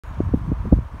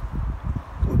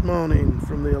Good morning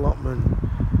from the allotment.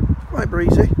 Quite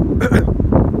breezy.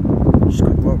 Just a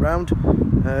quick walk round.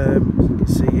 As you can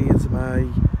see, here's my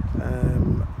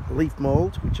leaf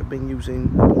mould, which I've been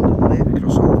using abundantly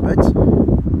across all the beds.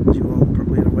 As you all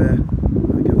probably are aware,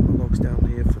 I gather my logs down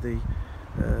here for the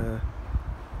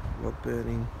log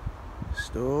burning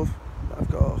stove that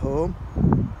I've got at home.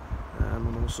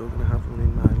 I'm also going to have one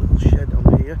in my little shed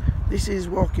on here. This is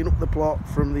walking up the plot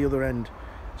from the other end.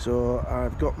 So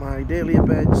I've got my dahlia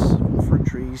beds, fruit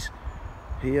trees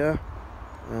here,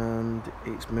 and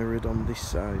it's mirrored on this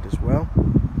side as well.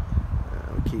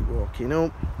 We keep walking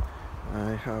up.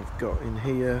 I have got in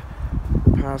here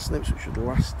parsnips, which should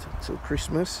last till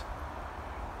Christmas.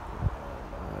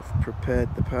 I've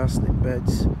prepared the parsnip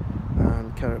beds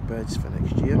and carrot beds for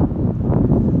next year.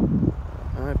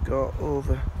 I've got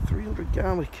over 300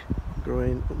 garlic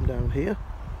growing up and down here.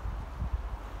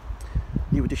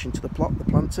 New addition to the plot, the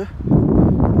planter,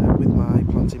 with my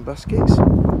planting baskets.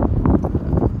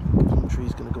 Plum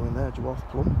tree's going to go in there, dwarf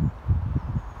plum.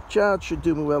 Chard should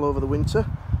do me well over the winter.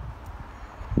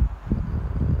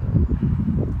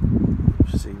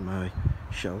 See my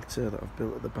shelter that I've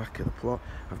built at the back of the plot.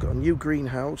 I've got a new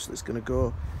greenhouse that's going to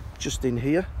go just in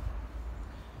here.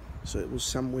 So it will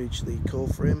sandwich the coal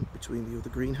frame between the other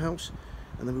greenhouse,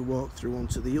 and then we walk through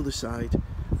onto the other side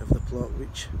of the plot,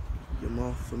 which you're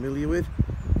more familiar with.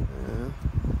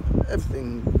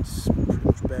 Everything's pretty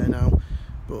much bare now,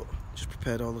 but just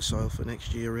prepared all the soil for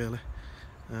next year really.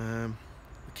 The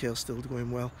kale's still going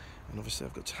well, and obviously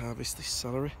I've got to harvest this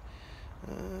celery.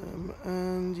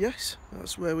 And yes,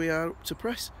 that's where we are up to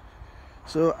press.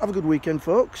 So have a good weekend,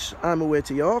 folks. I'm away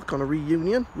to York on a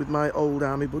reunion with my old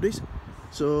army buddies.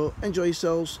 So enjoy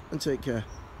yourselves and take care.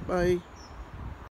 Bye.